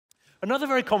Another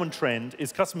very common trend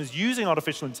is customers using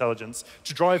artificial intelligence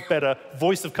to drive better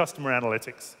voice of customer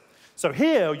analytics. So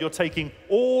here, you're taking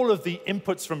all of the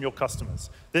inputs from your customers.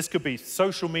 This could be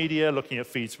social media, looking at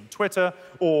feeds from Twitter,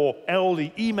 or all the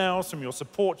emails from your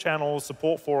support channels,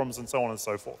 support forums, and so on and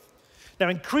so forth. Now,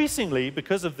 increasingly,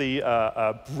 because of the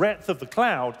breadth of the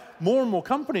cloud, more and more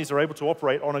companies are able to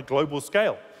operate on a global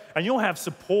scale. And you'll have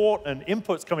support and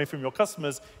inputs coming from your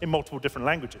customers in multiple different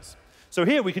languages. So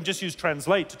here, we can just use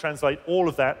Translate to translate all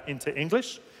of that into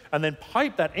English, and then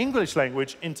pipe that English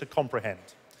language into Comprehend.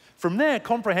 From there,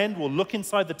 Comprehend will look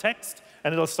inside the text,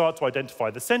 and it'll start to identify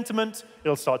the sentiment,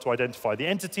 it'll start to identify the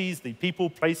entities, the people,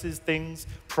 places, things,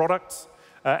 products,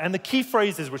 and the key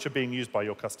phrases which are being used by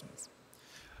your customers.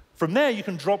 From there, you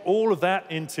can drop all of that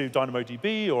into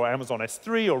DynamoDB or Amazon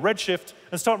S3 or Redshift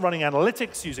and start running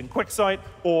analytics using QuickSight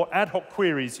or ad hoc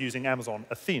queries using Amazon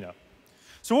Athena.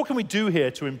 So what can we do here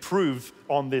to improve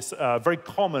on this very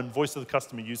common voice of the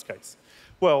customer use case?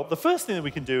 Well, the first thing that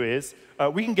we can do is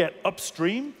we can get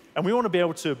upstream, and we want to be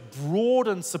able to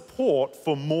broaden support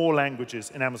for more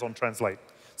languages in Amazon Translate.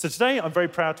 So today, I'm very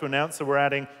proud to announce that we're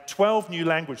adding 12 new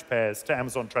language pairs to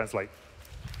Amazon Translate.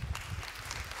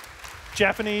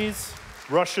 Japanese,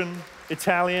 Russian,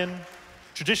 Italian,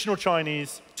 traditional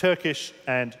Chinese, Turkish,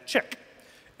 and Czech.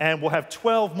 And we'll have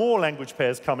 12 more language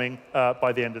pairs coming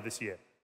by the end of this year.